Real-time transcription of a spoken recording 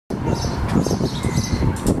Hi,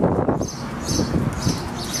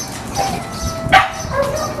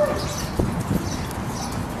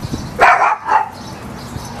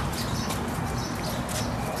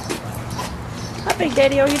 Big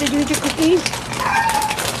Daddy, are you to do your cookie?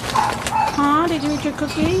 Huh? Did you eat your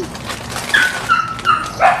cookie?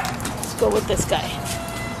 Let's go with this guy.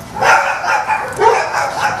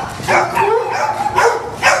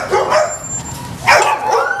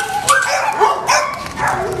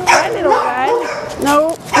 Hi, little guy.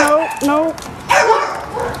 No, no, no.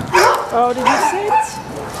 Oh, did you sit?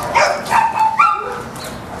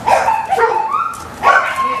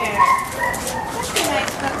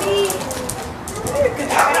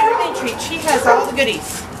 She has all the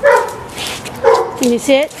goodies. Can you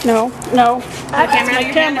sit? No, no. The camera,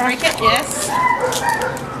 your hand to break it? Yes.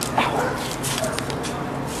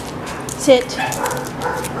 Sit.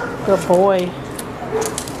 Good boy.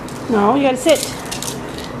 No, you gotta sit.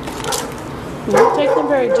 You don't take them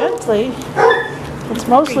very gently. It's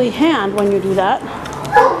mostly hand when you do that.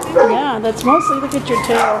 Yeah, that's mostly, look at your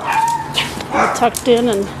tail. All tucked in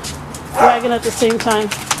and wagging at the same time.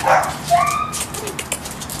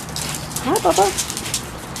 Hi, Bubba.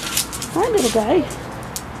 Hi, little guy.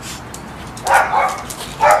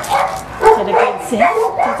 Is that a good sit? Is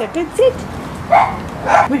that a good sit?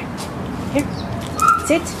 Come here. Here.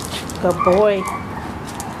 Sit. Good boy.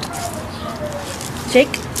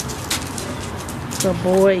 Shake. Good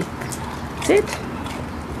boy. Sit.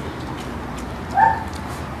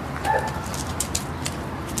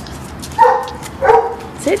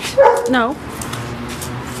 Sit. No.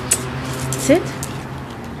 Sit.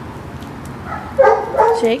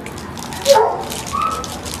 Shake.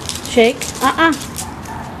 Shake.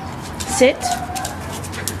 Sit.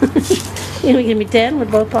 You want to give me 10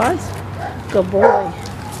 with both paws? Good boy.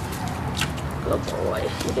 Good boy.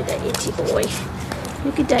 Look at that itchy boy.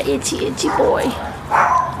 Look at that itchy, itchy boy.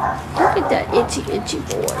 Look at that itchy, itchy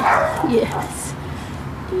boy. Yes.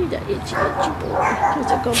 Look at that itchy, itchy boy.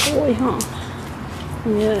 He's a good boy, huh?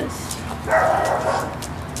 Yes.